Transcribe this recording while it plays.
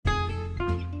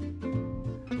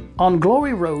On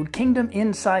Glory Road Kingdom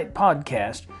Insight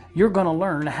Podcast, you're going to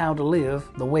learn how to live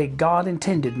the way God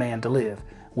intended man to live,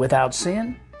 without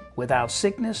sin, without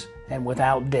sickness, and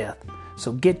without death.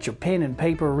 So get your pen and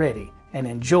paper ready and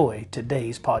enjoy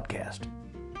today's podcast.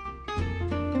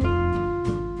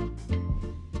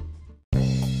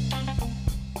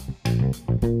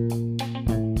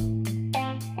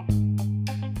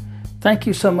 Thank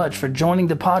you so much for joining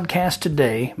the podcast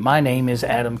today. My name is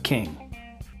Adam King.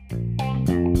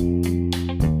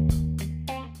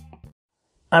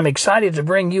 I'm excited to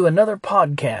bring you another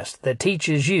podcast that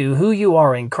teaches you who you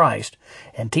are in Christ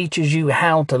and teaches you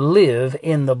how to live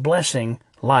in the blessing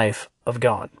life of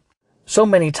God. So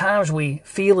many times we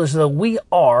feel as though we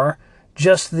are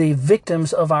just the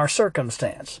victims of our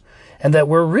circumstance and that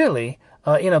we're really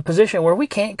in a position where we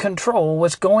can't control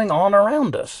what's going on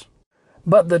around us.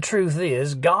 But the truth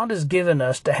is, God has given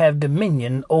us to have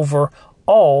dominion over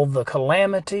all the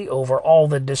calamity, over all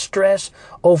the distress,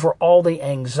 over all the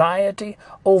anxiety,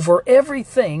 over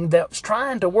everything that's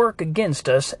trying to work against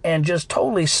us and just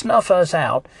totally snuff us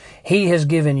out. He has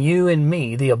given you and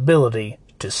me the ability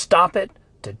to stop it,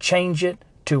 to change it,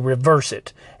 to reverse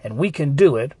it. And we can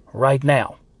do it right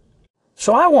now.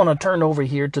 So I want to turn over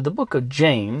here to the book of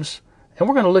James, and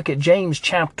we're going to look at James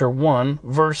chapter 1,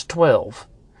 verse 12.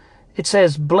 It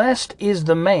says, "Blessed is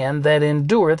the man that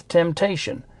endureth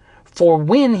temptation, for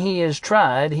when he is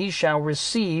tried, he shall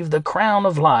receive the crown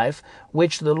of life,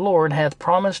 which the Lord hath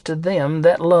promised to them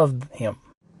that love him."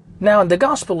 Now in the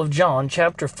Gospel of John,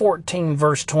 chapter 14,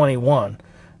 verse 21,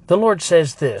 the Lord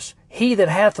says this, "He that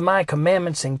hath my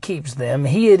commandments and keeps them,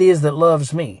 he it is that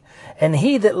loves me. And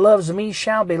he that loves me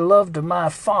shall be loved of my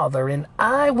Father, and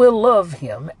I will love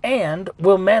him, and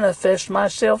will manifest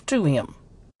myself to him."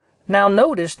 Now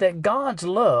notice that God's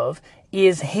love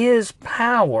is His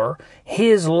power,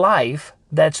 His life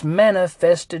that's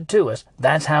manifested to us.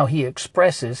 That's how He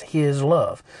expresses His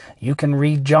love. You can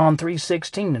read John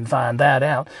 3:16 and find that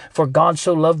out. "For God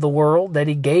so loved the world that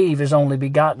He gave His only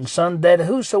begotten Son, that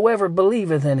whosoever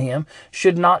believeth in Him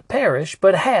should not perish,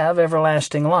 but have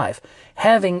everlasting life."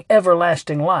 Having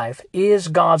everlasting life is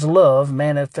God's love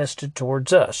manifested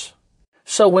towards us.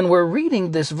 So when we're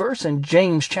reading this verse in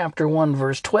James chapter 1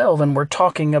 verse 12 and we're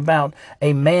talking about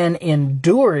a man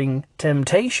enduring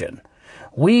temptation,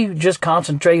 we just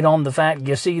concentrate on the fact,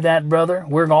 you see that, brother?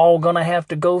 We're all going to have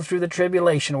to go through the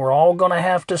tribulation. We're all going to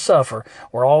have to suffer.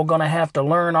 We're all going to have to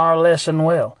learn our lesson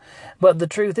well. But the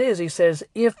truth is, he says,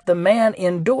 if the man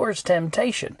endures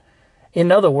temptation,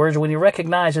 in other words, when he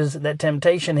recognizes that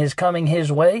temptation is coming his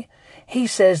way, he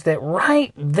says that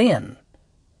right then,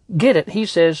 get it, he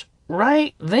says,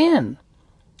 right then,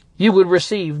 you would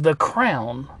receive the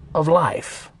crown of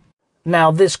life.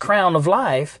 Now, this crown of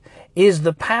life is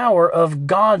the power of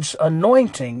God's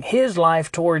anointing, His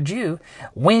life towards you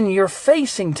when you're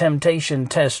facing temptation,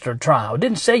 test, or trial. It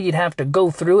didn't say you'd have to go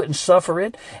through it and suffer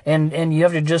it and you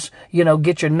have to just,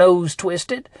 get your nose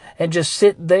twisted and just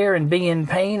sit there and be in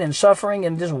pain and suffering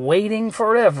and just waiting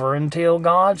forever until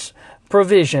God's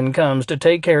provision comes to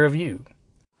take care of you.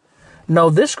 No,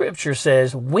 this scripture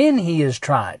says when he is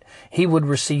tried, he would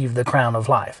receive the crown of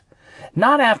life.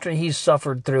 Not after he's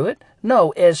suffered through it. No,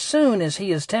 as soon as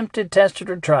he is tempted, tested,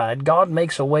 or tried, God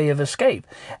makes a way of escape.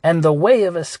 And the way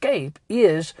of escape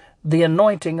is the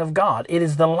anointing of God. It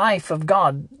is the life of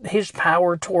God, His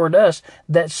power toward us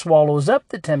that swallows up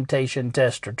the temptation,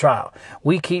 test, or trial.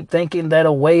 We keep thinking that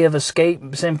a way of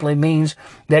escape simply means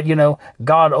that,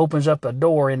 God opens up a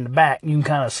door in the back and you can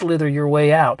kind of slither your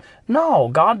way out. No,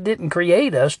 God didn't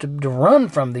create us to run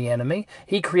from the enemy.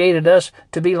 He created us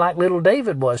to be like little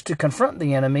David was, to confront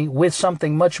the enemy with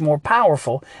something much more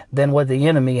powerful than what the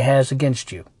enemy has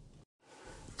against you.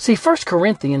 See, 1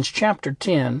 Corinthians chapter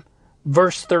 10,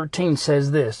 verse 13 says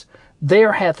this,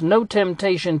 "There hath no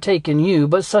temptation taken you,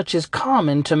 but such is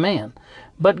common to man.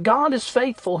 But God is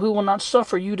faithful, who will not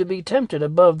suffer you to be tempted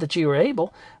above that you are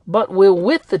able, but will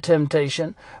with the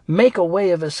temptation make a way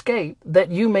of escape,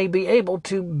 that you may be able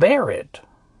to bear it."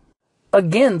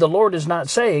 Again, the Lord is not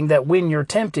saying that when you're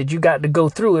tempted, you got to go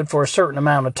through it for a certain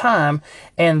amount of time,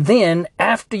 and then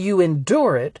after you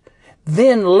endure it,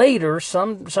 then later,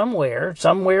 somewhere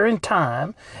in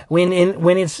time, when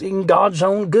it's in God's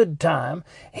own good time,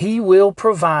 He will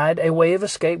provide a way of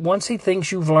escape once He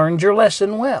thinks you've learned your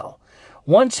lesson well.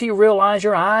 Once He realizes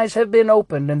your eyes have been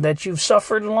opened and that you've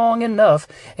suffered long enough,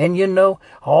 and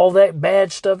all that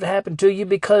bad stuff happened to you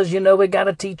because it got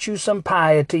to teach you some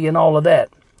piety and all of that.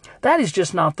 That is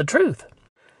just not the truth.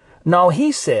 No,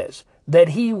 He says that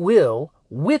He will,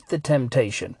 with the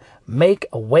temptation, make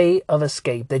a way of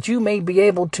escape, that you may be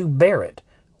able to bear it.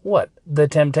 What? The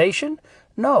temptation?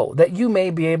 No, that you may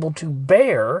be able to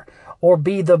bear or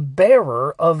be the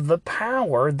bearer of the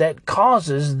power that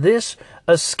causes this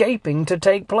escaping to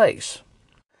take place.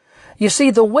 You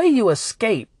see, the way you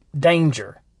escape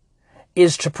danger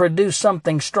is to produce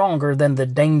something stronger than the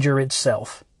danger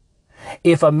itself.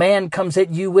 If a man comes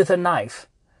at you with a knife,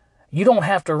 you don't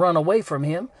have to run away from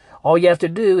him. All you have to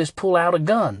do is pull out a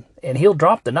gun, and he'll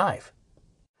drop the knife.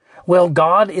 Well,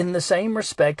 God, in the same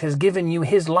respect, has given you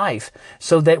His life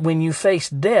so that when you face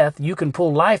death, you can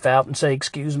pull life out and say,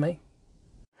 "Excuse me."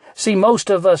 See, most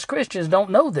of us Christians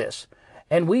don't know this,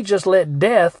 and we just let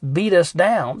death beat us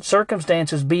down,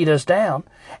 circumstances beat us down,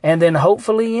 and then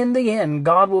hopefully in the end,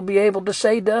 God will be able to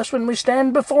say to us when we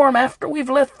stand before Him after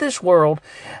we've left this world,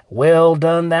 "Well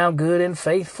done, thou good and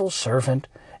faithful servant."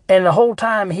 And the whole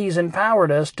time He's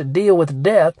empowered us to deal with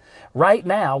death right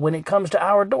now when it comes to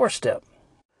our doorstep.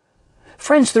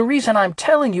 Friends, the reason I'm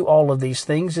telling you all of these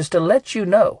things is to let you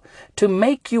know, to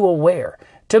make you aware,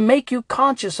 to make you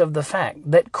conscious of the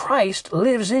fact that Christ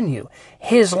lives in you,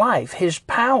 His life, His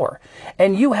power,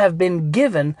 and you have been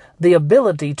given the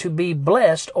ability to be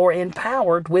blessed or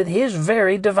empowered with His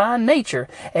very divine nature,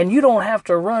 and you don't have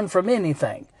to run from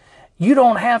anything. You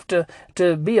don't have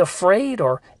to be afraid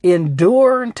or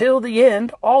endure until the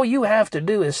end. All you have to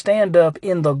do is stand up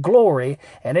in the glory,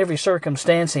 and every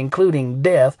circumstance, including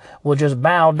death, will just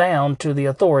bow down to the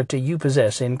authority you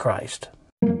possess in Christ.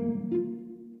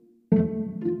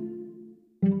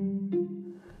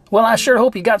 Well, I sure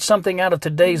hope you got something out of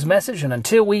today's message, and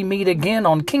until we meet again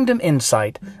on Kingdom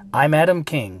Insight, I'm Adam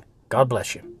King. God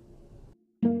bless you.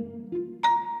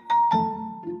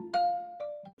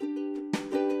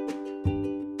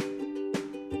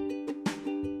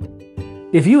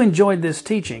 If you enjoyed this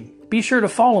teaching, be sure to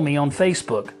follow me on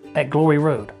Facebook at Glory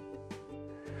Road.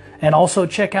 And also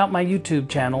check out my YouTube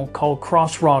channel called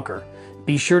Cross Rocker.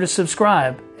 Be sure to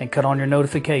subscribe and cut on your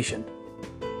notification.